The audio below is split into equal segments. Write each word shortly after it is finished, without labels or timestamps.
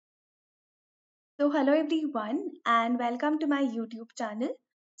So, hello everyone, and welcome to my YouTube channel.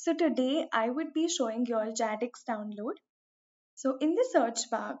 So, today I would be showing your Jadx download. So, in the search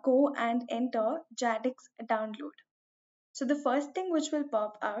bar, go and enter Jadx download. So, the first thing which will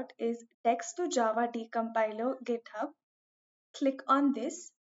pop out is text to Java decompiler GitHub. Click on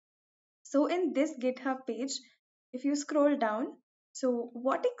this. So, in this GitHub page, if you scroll down, so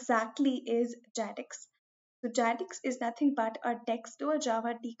what exactly is Jadx? So, Jadx is nothing but a text to a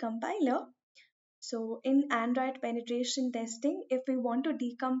Java decompiler. So in Android penetration testing, if we want to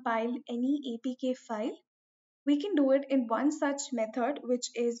decompile any APK file, we can do it in one such method,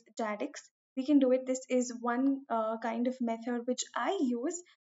 which is Jadx. We can do it. This is one kind of method which I use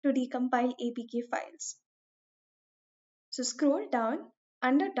to decompile APK files. So scroll down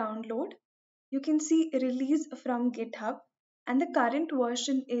under download, you can see release from GitHub, and the current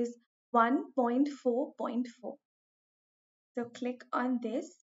version is 1.4.4. So click on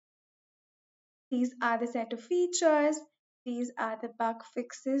this. These are the set of features. These are the bug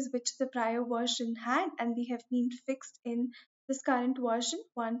fixes which the prior version had, and they have been fixed in this current version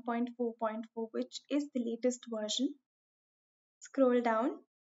 1.4.4, which is the latest version. Scroll down,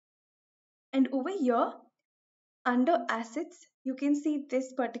 and over here under assets, you can see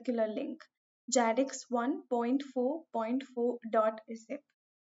this particular link, Jadx 1.4.4.zip.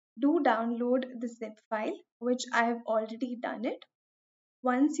 Do download the zip file, which I have already done it.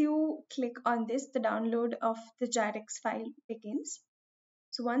 Once you click on this, the download of the Jadx file begins.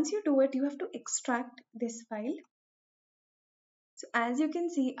 So once you do it, you have to extract this file. So as you can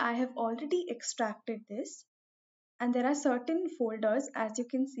see, I have already extracted this, and there are certain folders. As you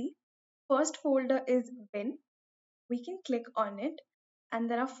can see, first folder is bin. We can click on it, and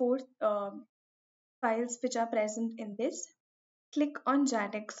there are four files which are present in this. Click on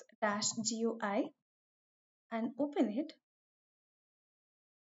Jadx-GUI and open it.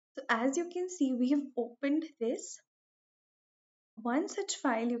 So as you can see, we have opened this. One such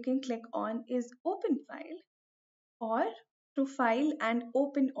file you can click on is open file, or to file and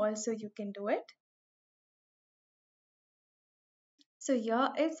open also you can do it. So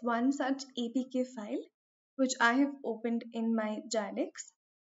here is one such APK file which I have opened in my Jadx.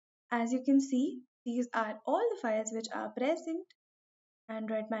 As you can see, these are all the files which are present: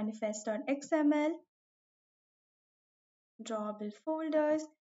 Android manifest.xml, drawable folders.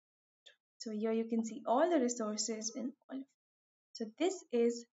 So here you can see all the resources in all of it. So this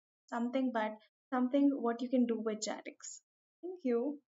is something what you can do with Jadx. Thank you.